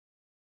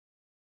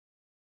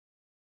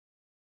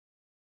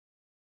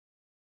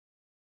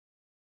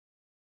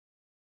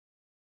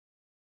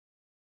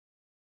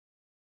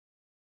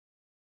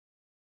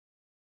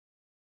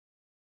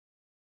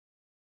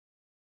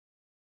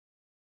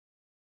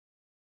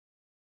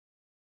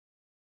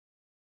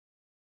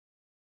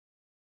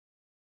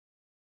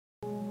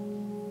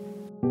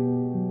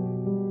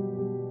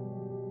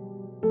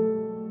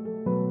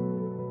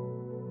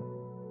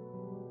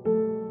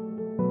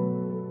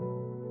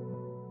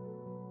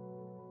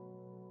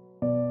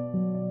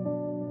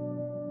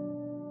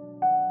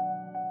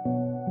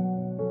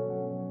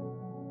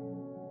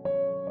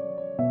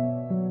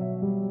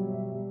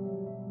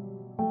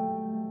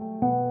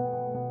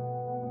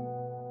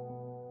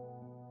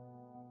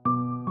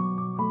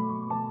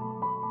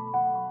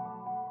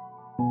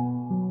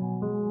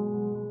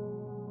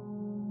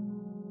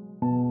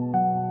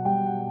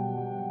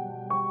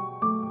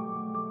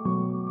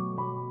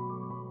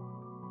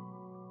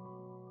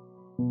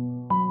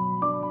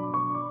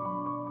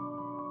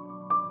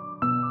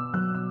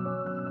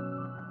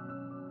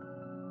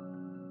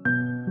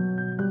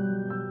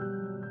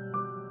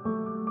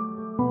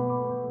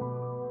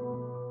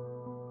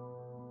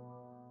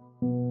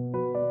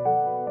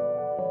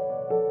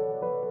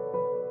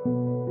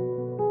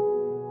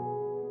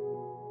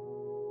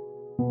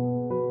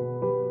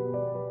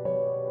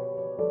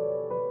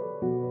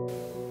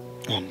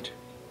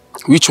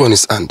Which one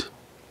is And?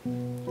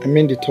 I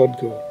mean the third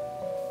girl.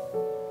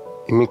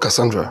 You mean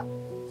Cassandra?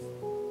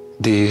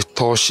 The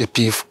tall,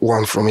 shapy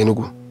one from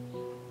Enugu?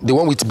 The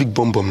one with big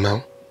bum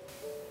now?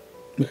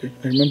 Okay,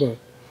 I remember.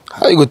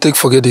 How you go take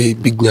forget the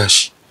big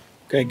nyash?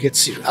 Okay, get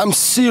serious. I'm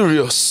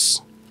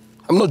serious.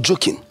 I'm not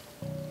joking.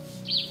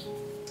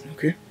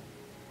 Okay.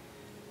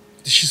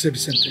 Did she say the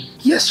same thing?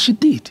 Yes, she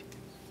did.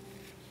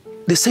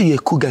 They say you're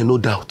a cool guy, no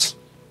doubt.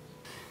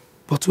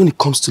 But when it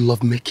comes to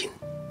love making,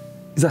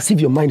 it's as if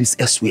your mind is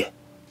elsewhere.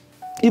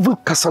 Even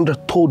Cassandra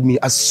told me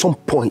at some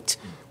point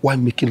while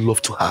making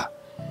love to her,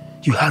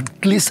 you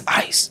had glazed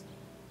eyes.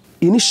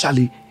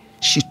 Initially,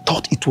 she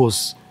thought it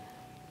was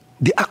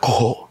the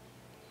alcohol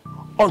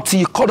until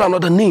you called her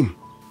another name.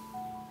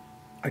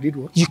 I did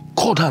what? You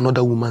called her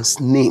another woman's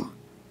name.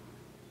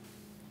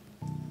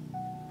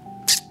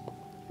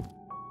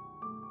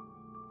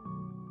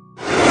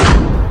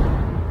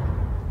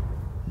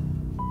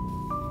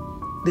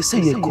 They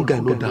say you're a cool guy,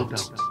 no doubt.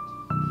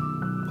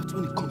 But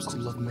when it comes to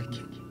love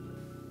making,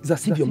 it's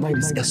as if your mind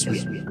is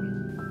elsewhere.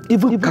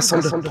 Even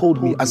Cassandra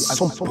told me at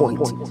some point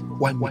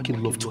while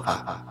making love to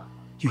her,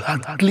 you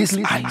had glazed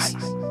eyes.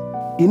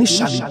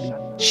 Initially,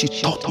 she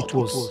thought it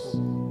was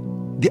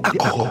the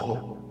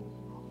alcohol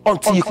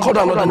until you called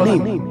her another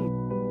name.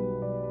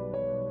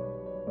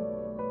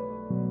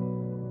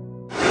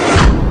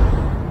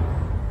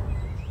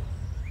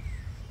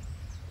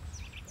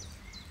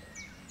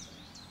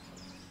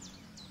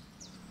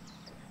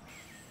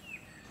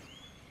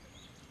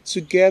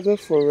 Together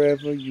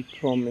forever, you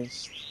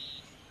promised.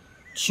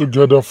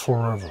 Together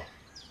forever.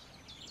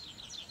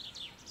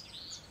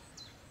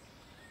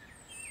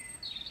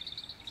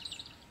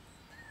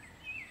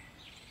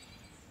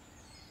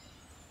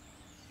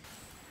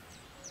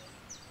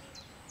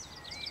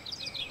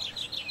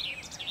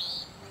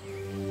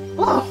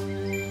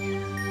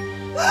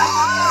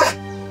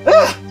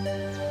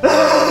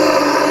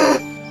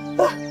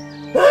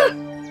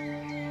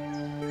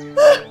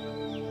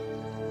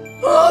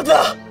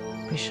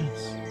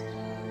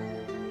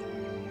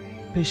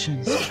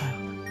 Patience, child.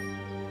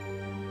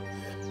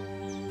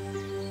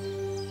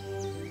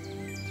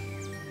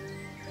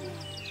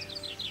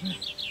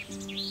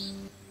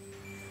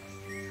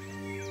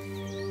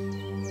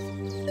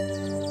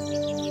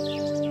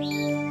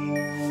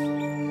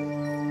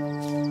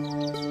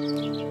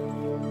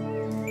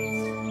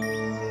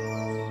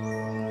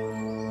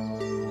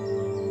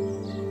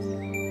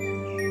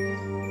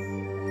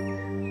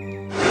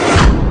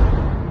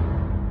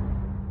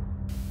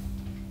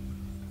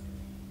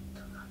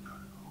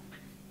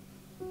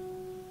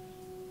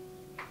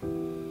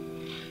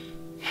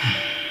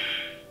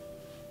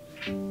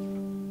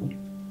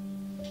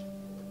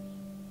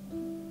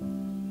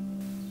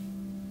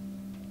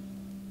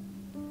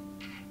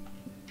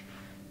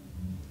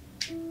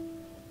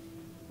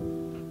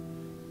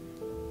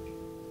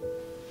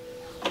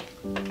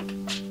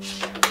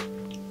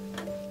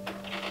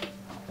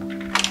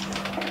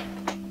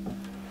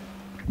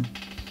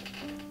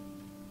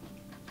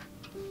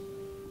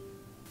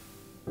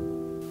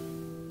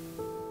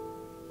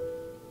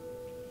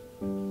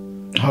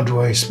 How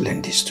do I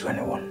explain this to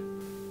anyone?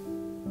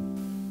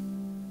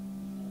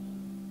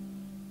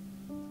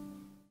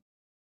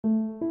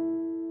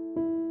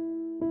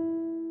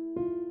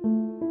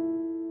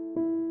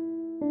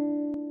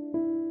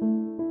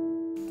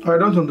 I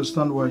don't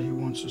understand why he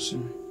wants to see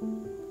me.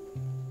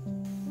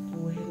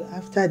 Well,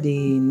 after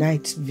the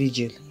night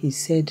vigil, he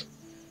said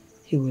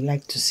he would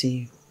like to see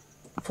you.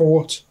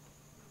 For what?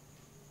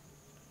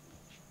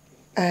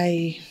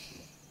 I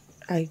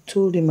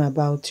told him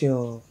about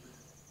your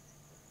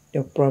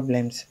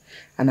problems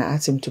and I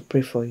asked him to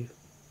pray for you.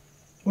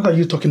 What are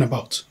you talking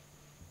about?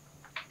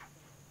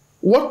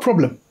 What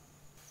problem?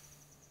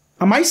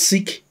 Am I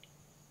sick?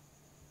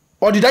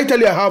 Or did I tell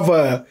you I have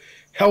a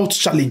health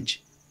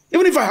challenge?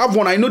 Even if I have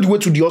one, I know the way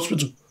to the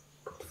hospital.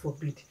 God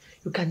forbid.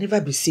 You can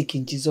never be sick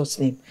in Jesus'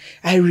 name.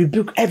 I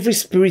rebuke every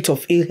spirit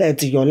of ill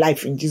health in your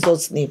life in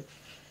Jesus' name.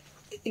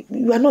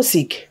 You are not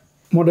sick.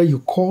 Mother, you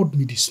called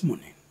me this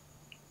morning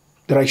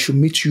that I should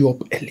meet you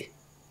up early.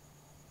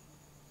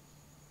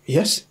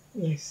 Yes?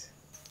 Yes.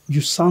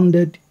 You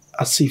sounded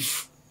as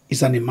if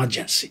it's an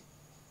emergency.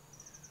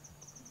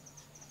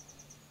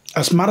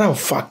 As a matter of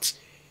fact,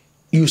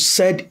 you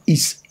said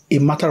it's a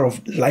matter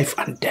of life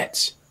and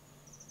death.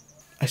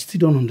 I still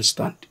don't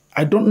understand.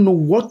 I don't know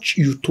what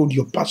you told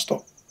your pastor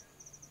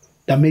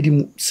that made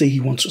him say he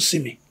wants to see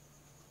me.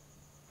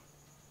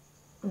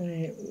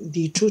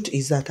 The truth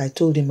is that I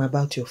told him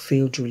about your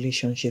failed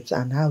relationships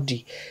and how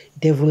the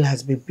devil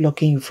has been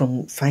blocking you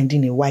from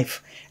finding a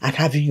wife and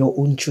having your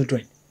own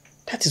children.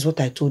 That is what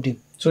I told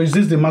him. So is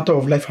this the matter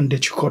of life and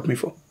death you called me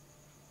for?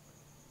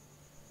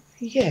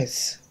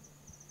 Yes.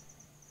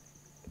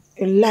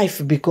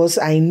 Life, because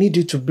I need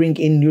you to bring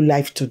in new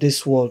life to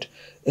this world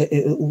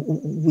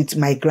with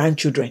my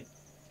grandchildren.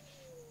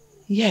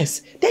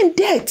 Yes. Then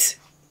death.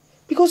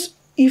 Because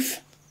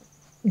if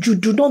you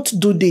do not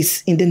do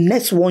this in the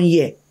next 1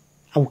 year,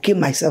 I will kill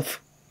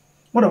myself.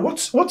 Mother,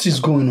 what is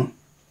going on?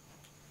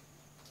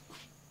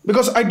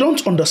 Because I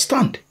don't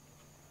understand.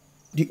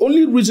 The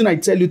only reason I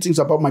tell you things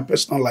about my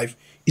personal life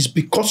is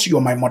because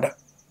you're my mother.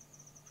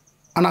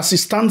 And as it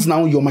stands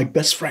now, you're my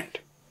best friend.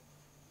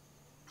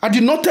 I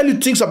did not tell you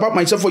things about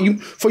myself for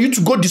you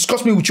to go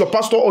discuss me with your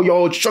pastor or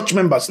your church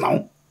members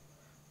now.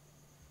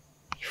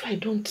 If I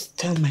don't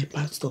tell my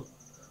pastor,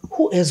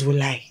 who else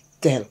will I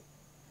tell?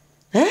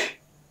 Eh?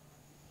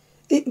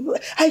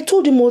 I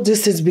told him all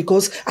these things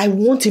because I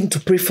want him to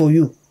pray for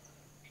you.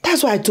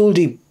 That's why I told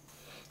him.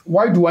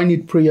 Why do I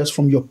need prayers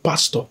from your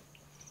pastor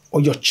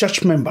or your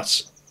church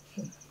members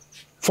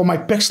for my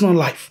personal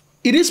life?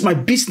 It is my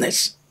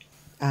business.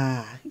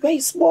 Ah, you're a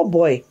small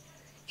boy.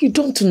 You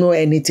don't know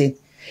anything.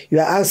 You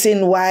are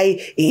asking why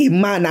a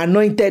man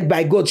anointed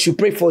by God should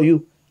pray for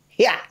you.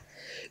 Yeah.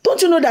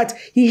 Don't you know that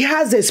he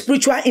has a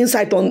spiritual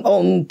insight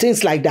on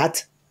things like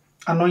that?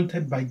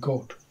 Anointed by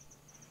God.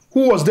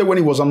 Who was there when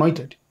he was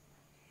anointed?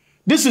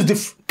 This is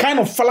the kind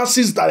of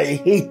fallacies that I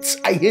hate.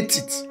 I hate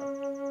it.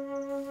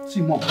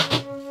 See, Mom,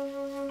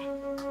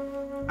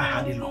 I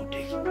had a long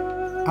day.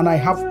 And I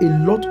have a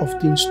lot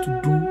of things to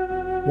do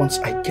once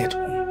I get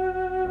home.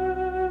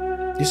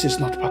 This is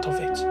not part of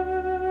it.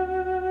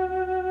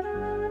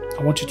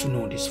 I want you to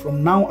know this.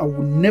 From now, I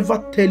will never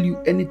tell you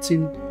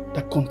anything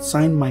that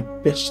concerns my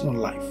personal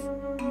life.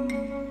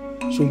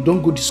 So you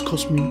don't go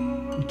discuss me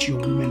with your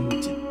women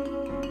meeting.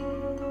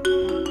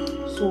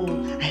 So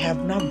I have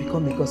now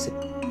become a gossip.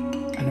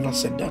 I never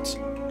said that.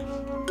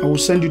 I will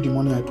send you the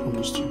money I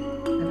promised you.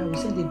 And I will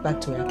send it back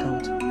to your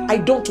account. I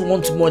don't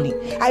want money.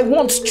 I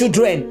want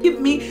children. Give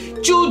me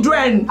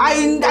children.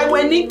 I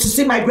will need to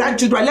see my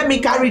grandchildren. Let me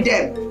carry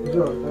them.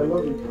 John, I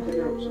love you.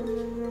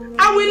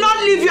 I will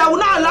not leave you. I will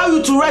not allow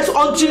you to rest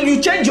until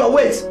you change your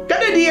ways.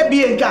 Can you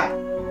be a guy?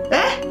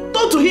 Eh?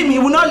 Talk to him. He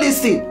will not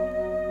listen.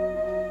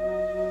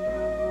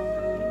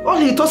 All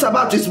he talks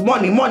about is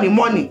money, money,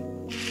 money.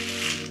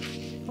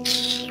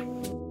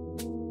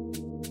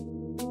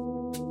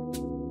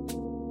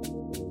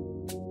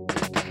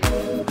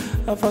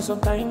 For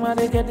some time I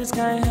get this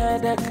kind of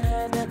headache.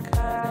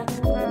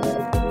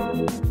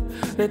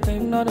 They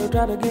think no, they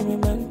try to give me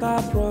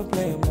mental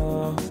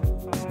problem.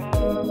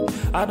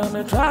 I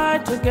don't try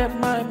to get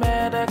my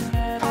medic.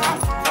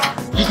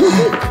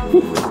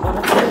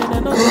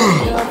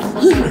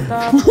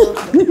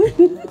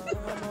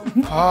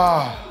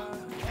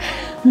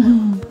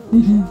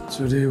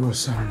 Today was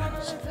so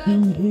nice.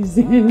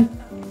 Amazing.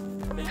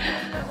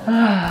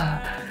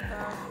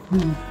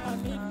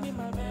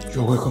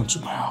 You're welcome to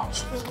my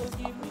house.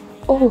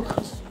 Oh,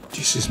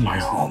 This is my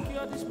home.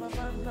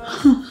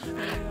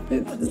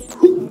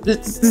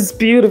 this is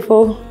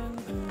beautiful.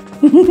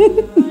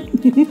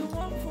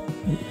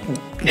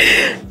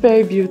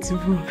 Very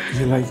beautiful.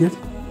 You like it?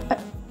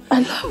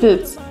 I love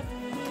it.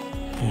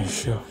 Yeah,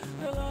 sure.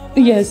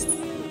 Yes,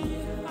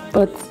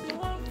 but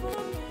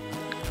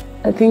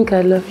I think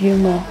I love you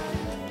more.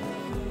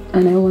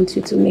 And I want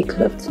you to make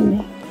love to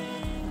me.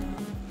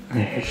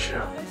 Yeah,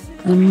 sure.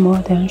 I'm more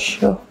than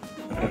sure.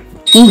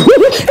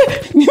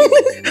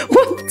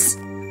 What?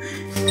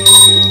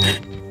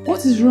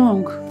 What is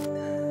wrong?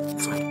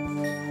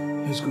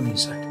 Fine. Let's go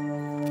inside.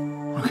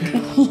 Okay?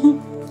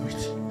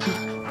 Wait.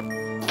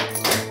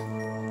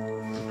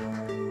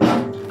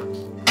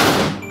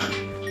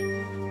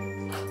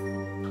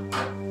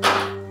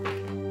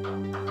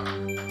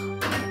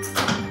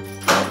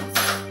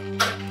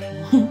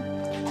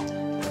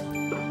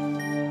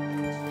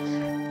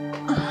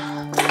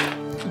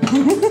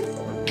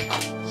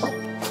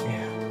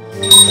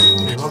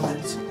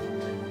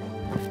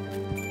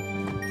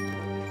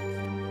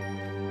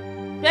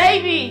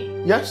 Baby!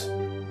 Yes?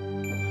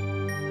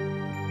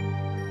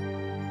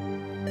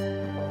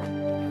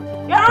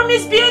 Your room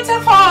is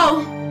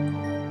beautiful!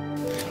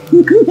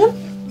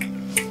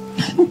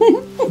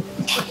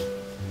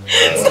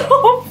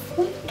 Stop!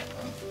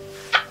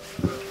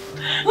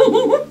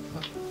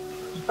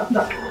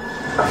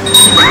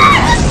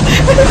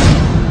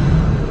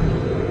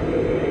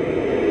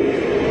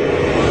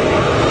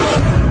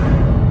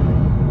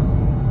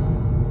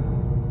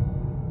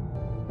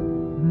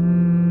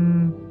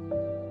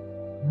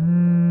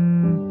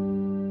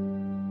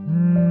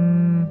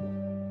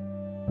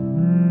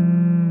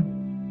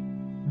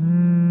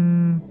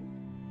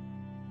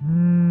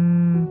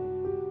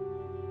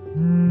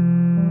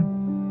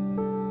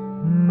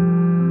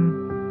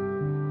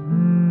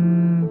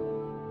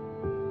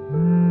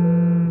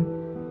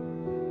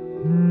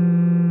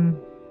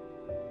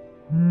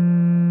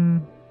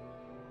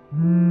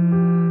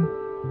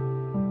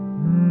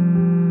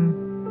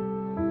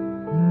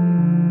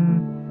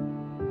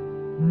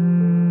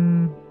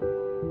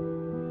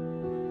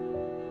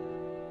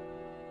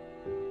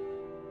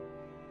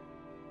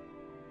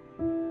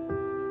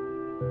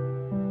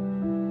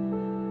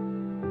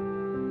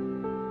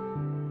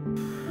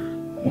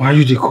 Why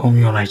you they call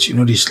me all night? You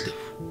know they sleep.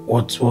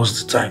 What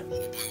was the time? Boy,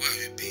 where have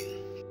you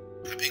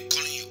been? I've been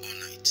calling you all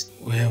night.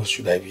 Where else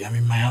should I be? I'm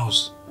in my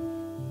house.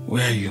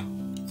 Where are you?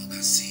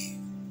 Oga, see,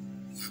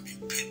 we have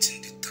been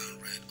painting the town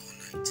red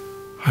all night.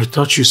 I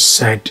thought you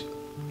said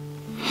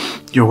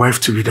your wife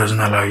to be doesn't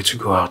allow you to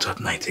go out at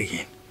night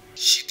again.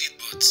 She did,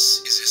 but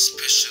it's a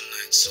special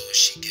night, so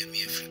she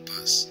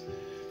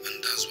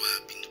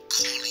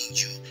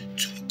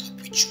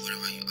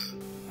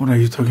What are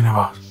you talking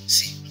about?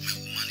 See, my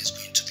woman is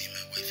going to be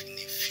my wife in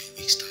a few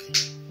weeks' time.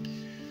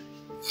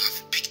 We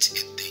have picked a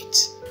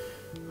date.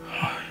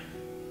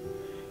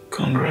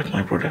 Congrats,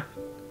 my brother.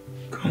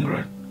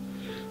 Congrats.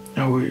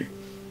 I will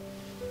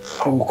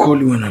call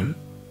you when I'm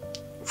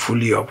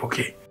fully up,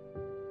 okay?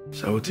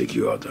 So I will take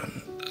you out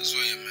and... That's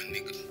why you're my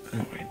nigga.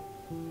 Alright.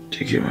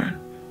 Take care, man.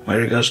 My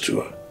regards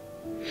to her.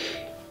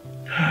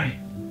 Hi.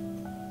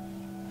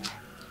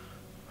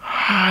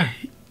 Hi.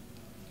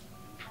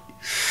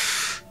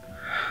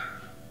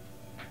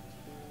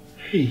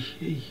 Hey.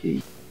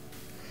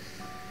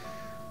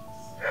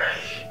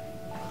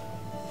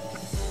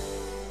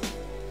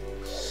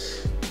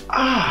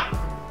 Ah.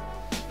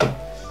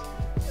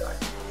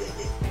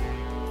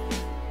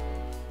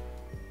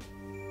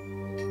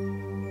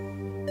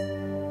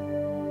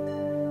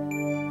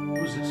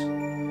 Who's this?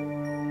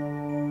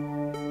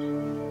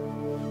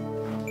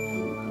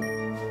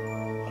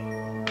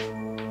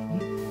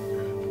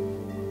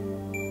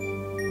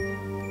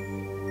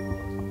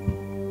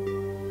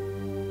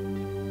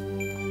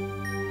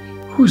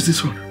 Who is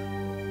this one?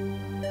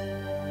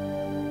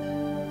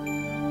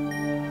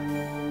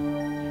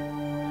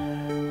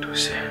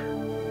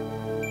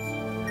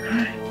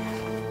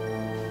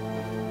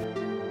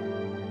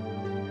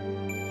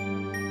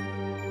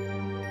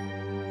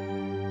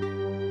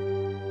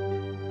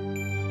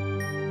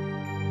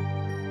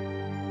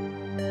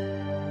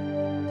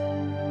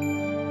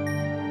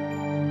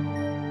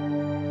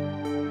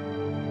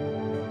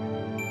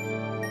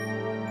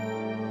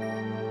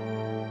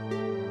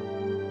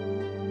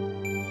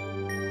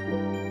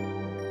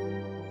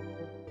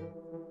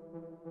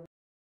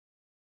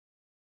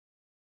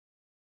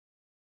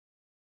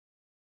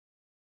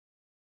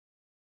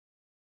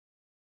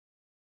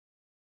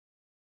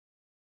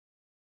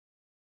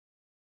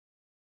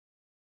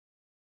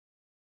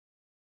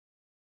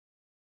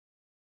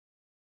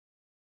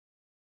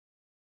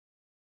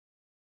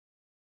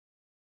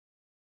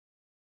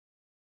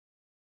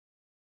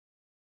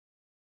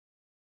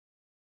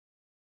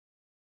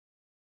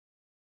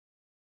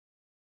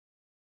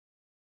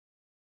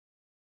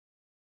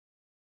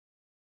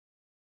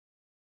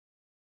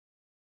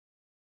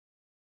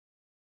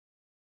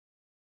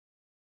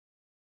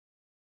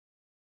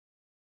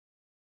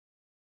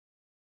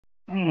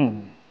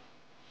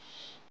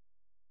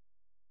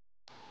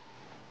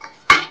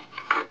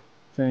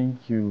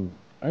 Thank you.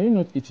 Are you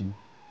not eating?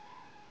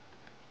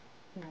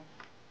 No.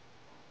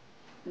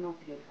 No,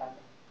 dear father.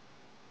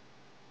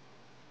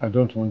 I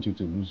don't want you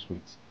to lose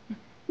weight.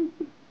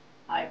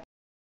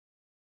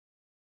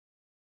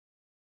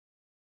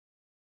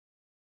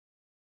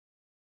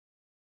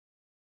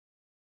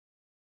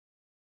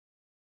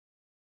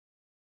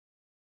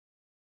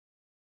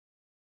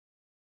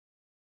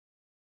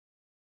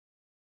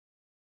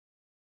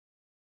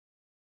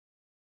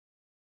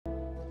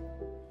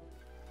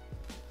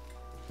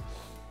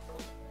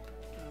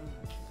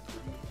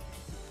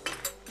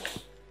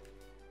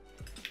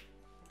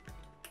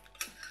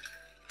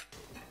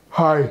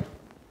 Hi.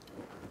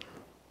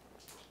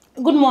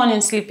 Good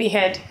morning,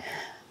 sleepyhead.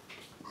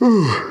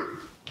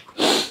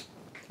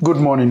 Good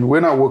morning.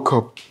 When I woke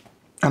up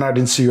and I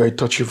didn't see you, I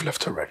thought you've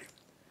left already.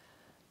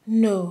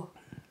 No.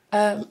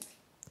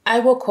 I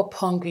woke up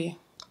hungry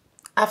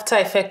after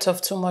effect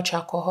of too much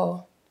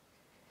alcohol.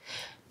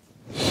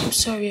 I'm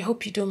sorry, I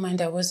hope you don't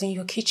mind I was in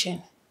your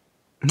kitchen.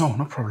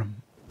 No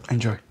problem.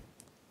 Enjoy.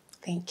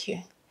 Thank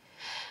you.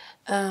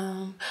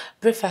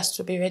 Breakfast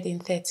will be ready in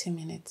 30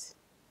 minutes.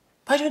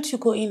 Why don't you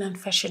go in and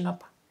freshen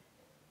up?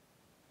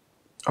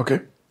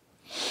 Okay.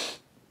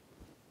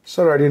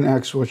 Sorry, I didn't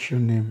ask what your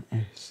name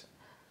is.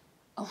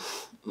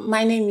 Oh,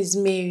 my name is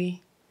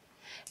Mary.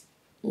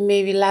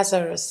 Mary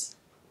Lazarus.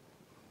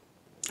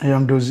 I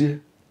am Dozie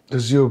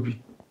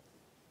Obi.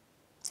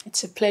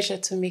 It's a pleasure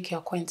to make your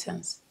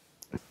acquaintance.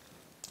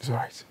 It's all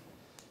right.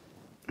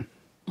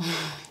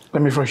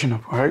 Let me freshen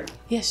up, all right?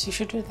 Yes, you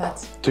should do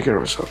that. Take care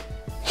of yourself.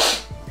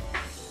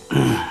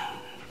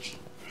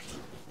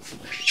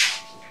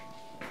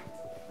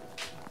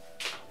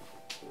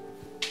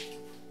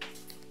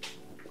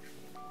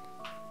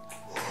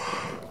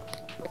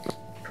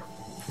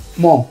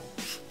 Mom,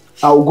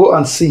 I'll go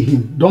and see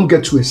him. Don't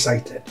get too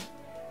excited.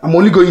 I'm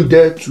only going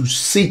there to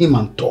see him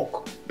and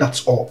talk.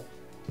 That's all.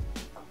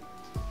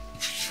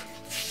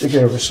 Take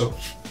care of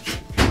yourself.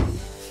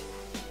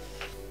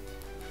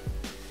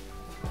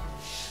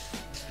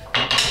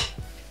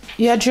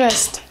 You're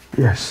dressed?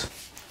 Yes.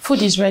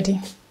 Food is ready.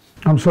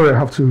 I'm sorry, I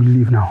have to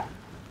leave now.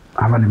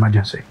 I have an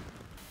emergency.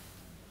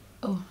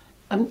 Oh,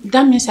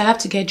 that means I have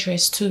to get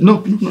dressed too.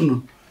 No.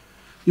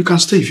 You can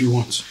stay if you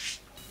want.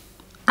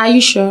 Are you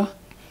sure?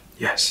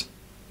 Yes.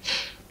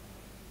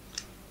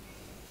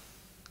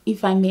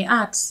 If I may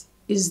ask,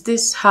 is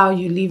this how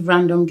you leave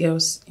random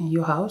girls in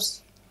your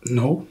house?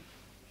 No.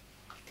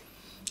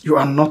 You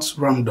are not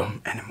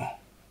random anymore.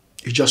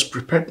 You just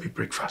prepared me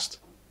breakfast.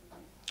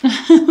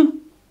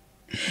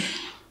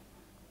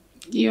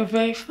 You're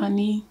very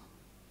funny.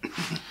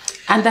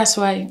 And that's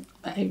why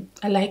I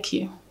like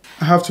you.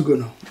 I have to go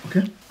now,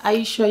 okay? Are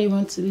you sure you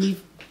want to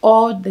leave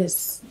all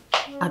this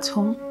at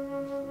home?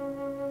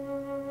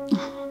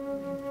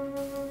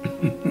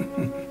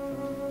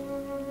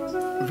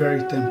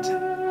 Very tempting.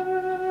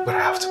 But I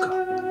have to go.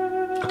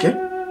 Okay?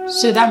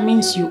 So that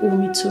means you owe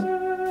me too?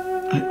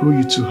 I owe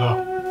you too,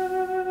 how?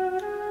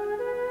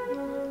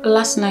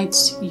 Last night,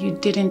 you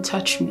didn't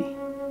touch me.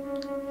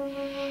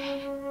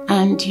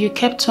 And you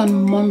kept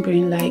on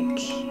mumbling like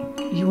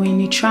you were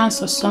in a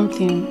trance or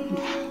something.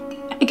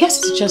 I guess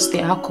it's just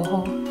the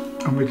alcohol.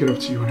 I'll make it up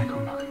to you when I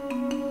come back.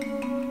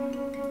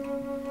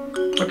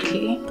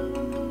 Okay.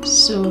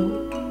 So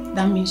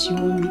that means you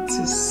want me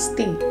to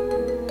stay?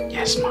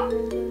 Yes, ma.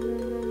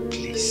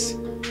 Please,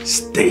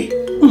 stay.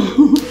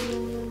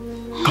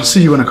 I'll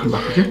see you when I come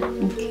back, okay?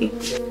 Okay.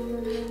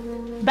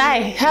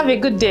 Bye. Have a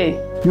good day.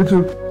 You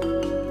too.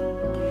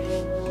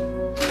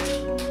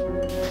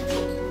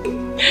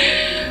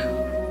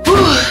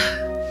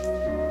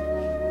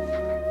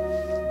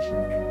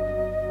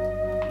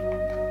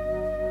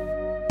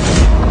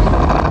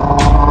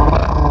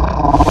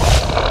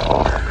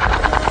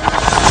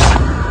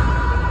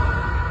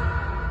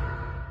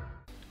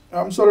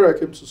 I'm sorry I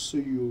came to see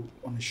you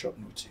on a short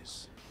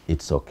notice.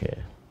 It's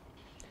okay.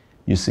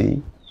 You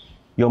see,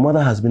 your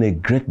mother has been a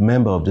great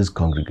member of this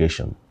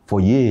congregation for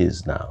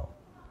years now.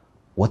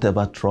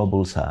 Whatever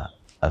troubles her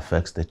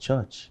affects the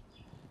church.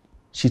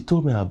 She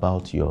told me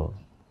about your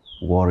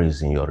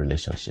worries in your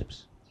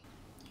relationships.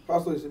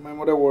 Pastor, you see, my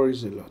mother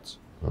worries a lot.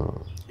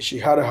 If she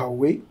had her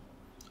way,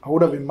 I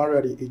would have been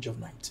married at the age of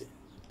 19.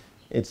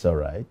 It's all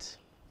right.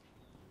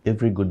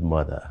 Every good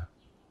mother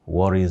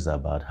worries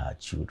about her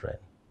children.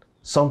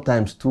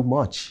 Sometimes too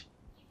much.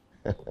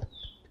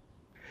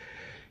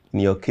 In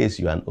your case,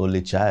 you're an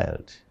only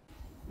child.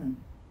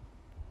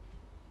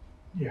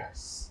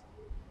 Yes.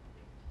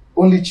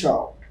 Only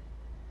child.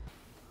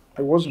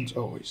 I wasn't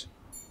always.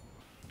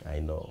 I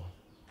know.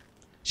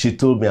 She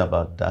told me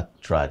about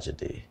that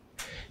tragedy.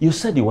 You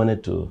said you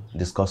wanted to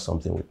discuss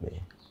something with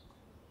me.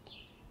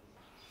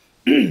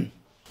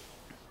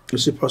 You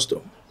see,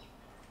 Pastor,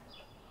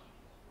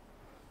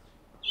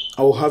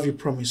 I will have you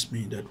promise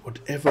me that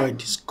whatever I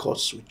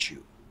discuss with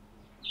you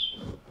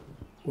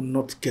will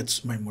not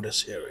get my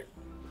mother's hearing.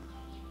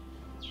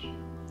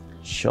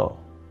 Sure.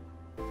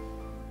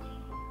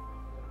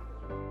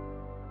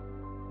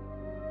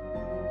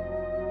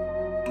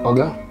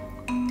 Oga,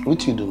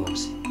 what you do,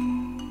 Momsi?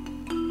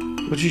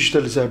 What you should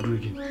tell us I do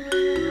again?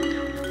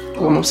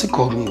 Oh, Momsi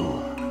called me.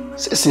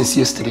 Say since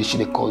yesterday she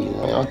didn't call you.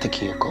 I'm not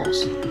taking your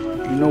calls.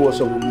 You know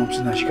what's up with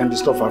Momsi now? She can't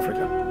disturb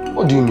Africa.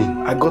 What do you mean?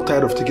 I got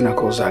tired of taking her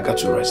calls, so I got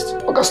to rest.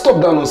 Okay,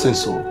 stop that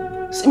nonsense,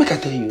 so. See, make I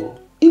tell you,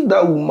 if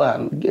that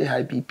woman get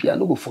high BP, I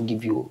no go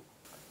forgive you.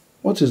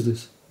 What is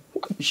this?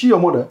 Is she your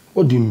mother?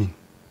 What do you mean?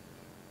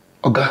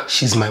 Oga,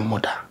 she's my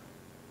mother.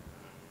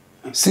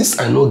 Since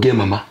I know gay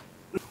mama,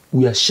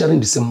 we are sharing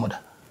the same mother.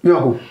 You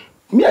are who?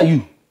 Me and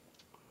you.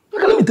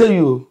 Okay, let me tell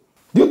you.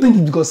 Do you think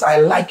it's because I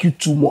like you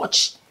too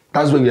much?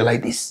 That's why we are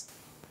like this.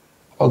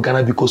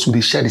 Oga, because we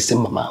share the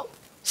same mama.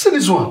 See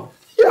this one?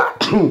 Yeah.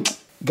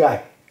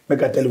 Guy,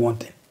 make I tell you one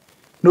thing.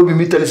 No be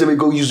me tell you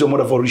go use your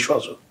mother for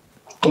rituals.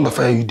 Come and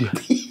fire you there.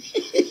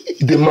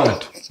 They're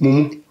mad.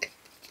 Mumu.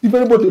 If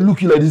anybody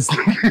look you like this,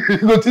 you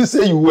go to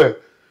say you were.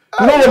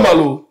 You're not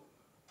normal.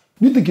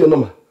 Do you think you're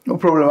normal? No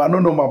problem. I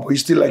don't know, but you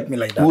still like me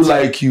like that. Who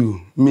like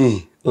you?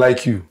 Me.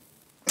 Like you.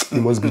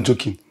 You must be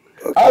joking.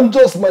 Okay. I'm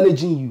just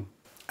managing you.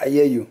 I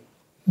hear you.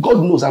 God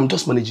knows I'm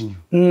just managing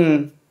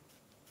you.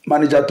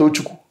 Manager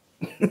Tochukwu.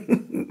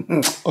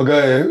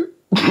 Okay.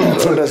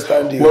 I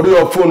understand you. What do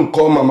your phone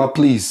call Mama,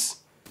 please?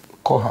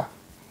 Call her.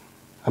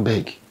 I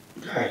beg.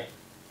 Hi.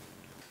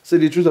 See,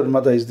 the truth of the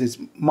matter is this.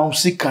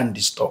 Momsi can't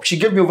stop. She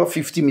gave me over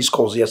 50 missed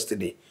calls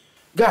yesterday.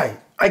 Guy,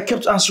 I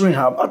kept answering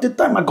her. At the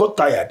time, I got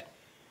tired.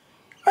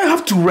 I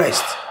have to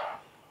rest.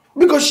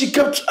 Because she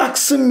kept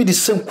asking me the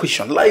same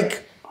question.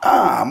 Like,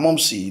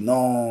 Momsi,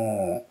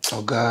 no.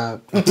 Oh,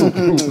 God.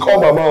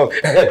 Call Mama.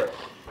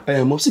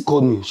 Momsi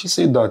called me. She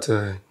said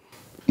that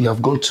you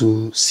have gone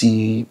to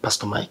see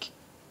Pastor Mike.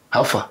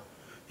 How far?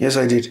 Yes,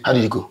 I did. How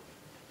did it go?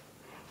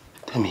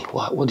 Tell me,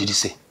 what did he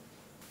say?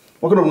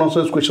 What kind of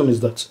nonsense question is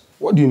that?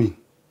 What do you mean?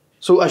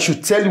 So I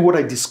should tell you what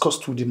I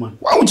discussed with the man.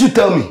 Why would you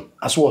tell me?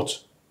 As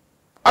what?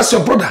 As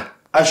your brother.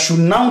 I should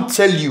now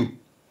tell you,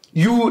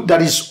 you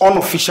that is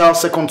unofficial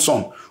second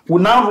son, will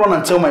now run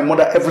and tell my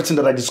mother everything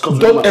that I discussed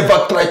with Don't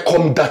ever try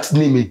call me that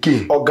name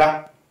again.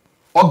 Oga.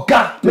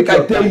 Oga, make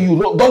I tell you,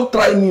 no, don't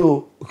try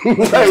me.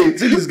 Hey,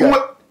 see this guy.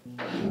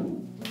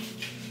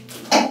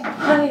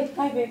 Hi,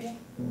 baby.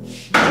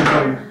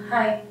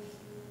 Hi.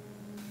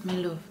 My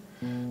love,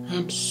 I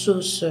am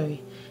so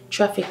sorry.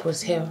 Traffic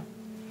was hell.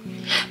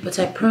 But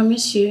I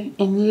promise you,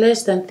 in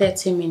less than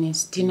 30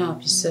 minutes, dinner will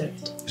be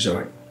served. It's all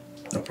right.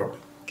 No problem.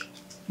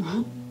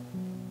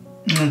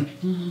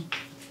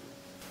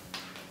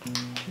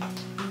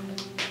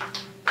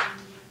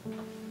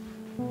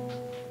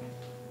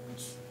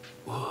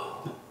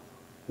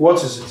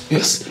 What is it?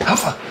 Yes, how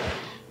far?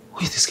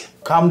 Who is this guy?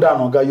 Calm down,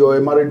 Oga. You're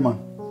a married man.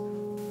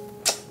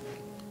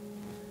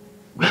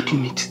 Where do you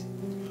meet?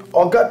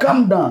 Oga,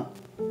 calm down.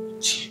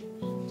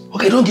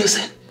 Okay, don't get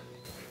sad.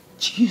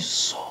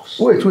 Jesus.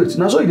 house. Wait.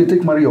 Now so you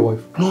take marry your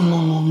wife? No.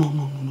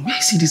 Where I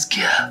see this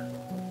girl?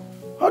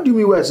 How do you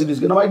mean where I see this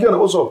girl? Now my girl,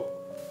 what's up?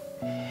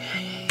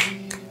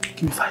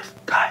 Give me 5.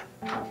 Guy.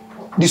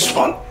 This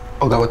one.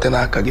 Oga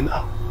watena akagi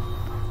now.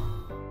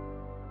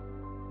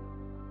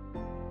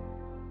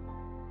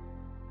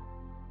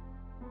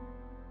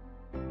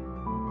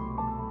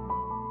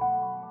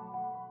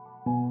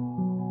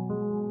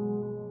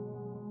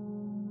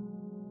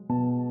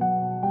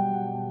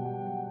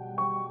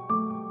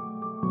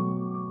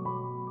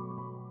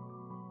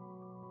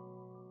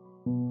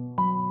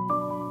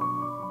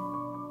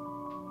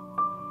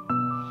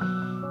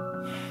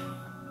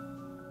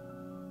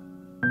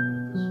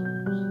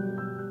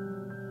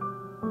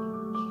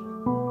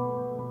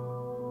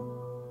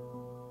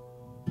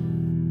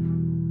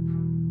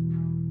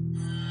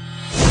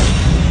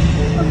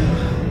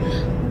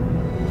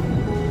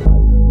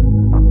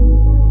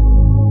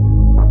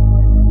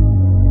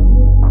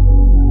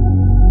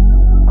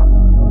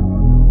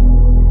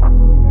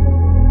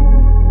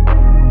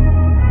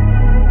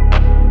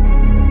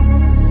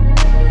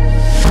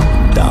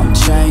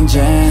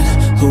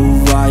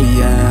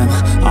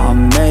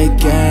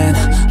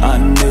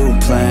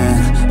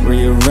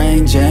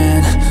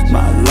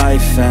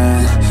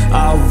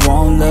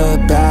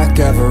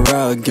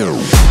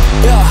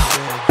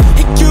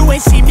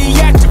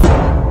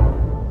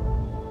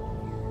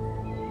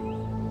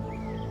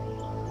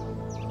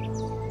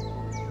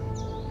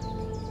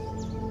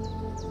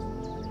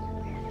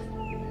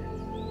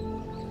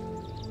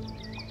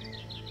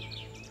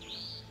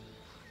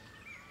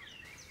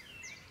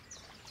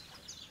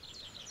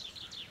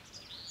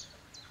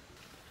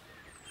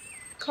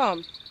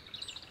 Come.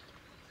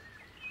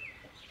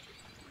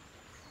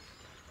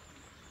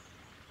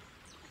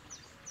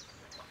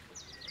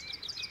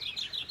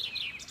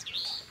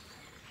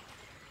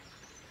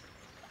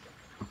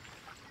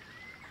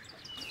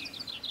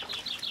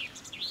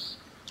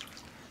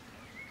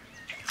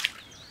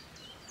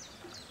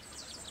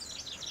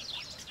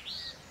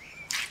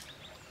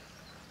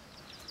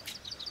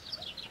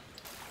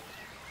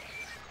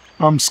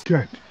 I'm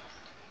scared.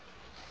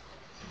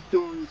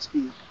 Don't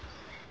be.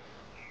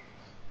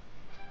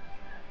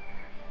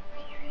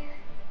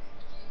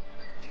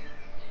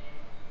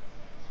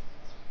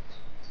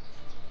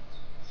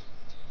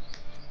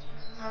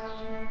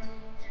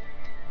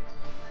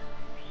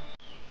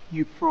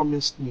 You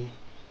promised me.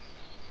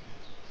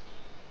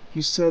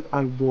 You said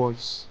I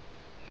was.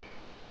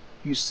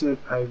 You said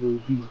I will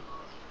be.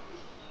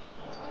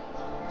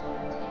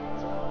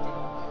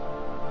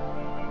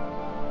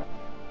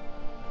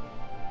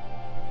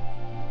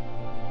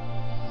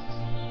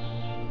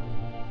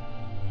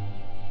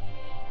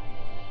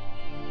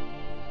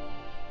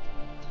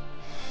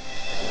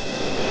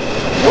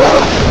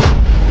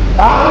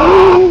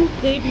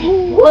 Baby.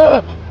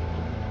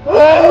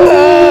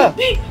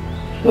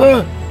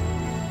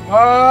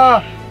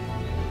 Are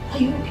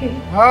you okay?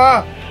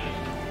 Are you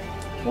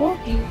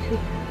okay?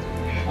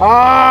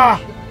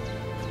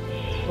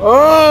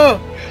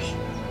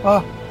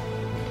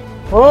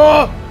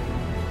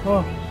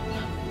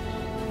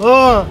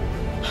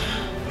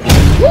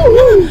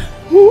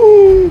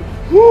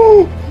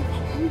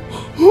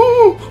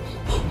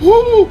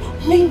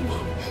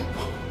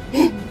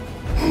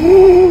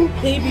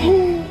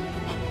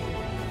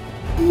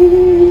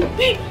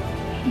 Baby.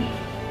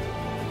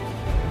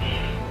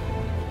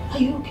 Are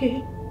you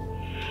okay?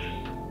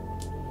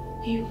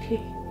 Are you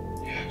okay?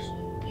 Yes.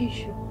 Are you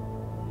sure?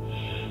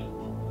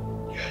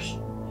 Yes.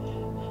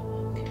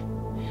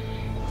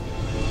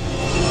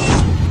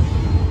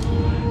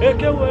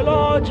 Eke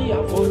weloji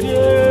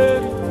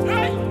aforieri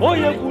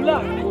Oye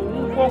kula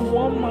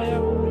kwa mmanya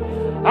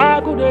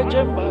Agude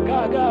chemba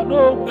gaga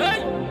no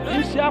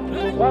Isi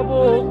afu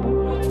kwabo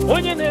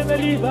Onye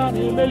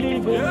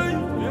na-emelibe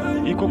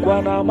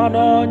Ikukwa na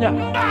manonya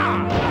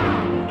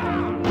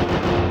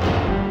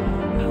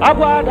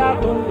Agwada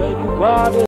tumbe ikukwa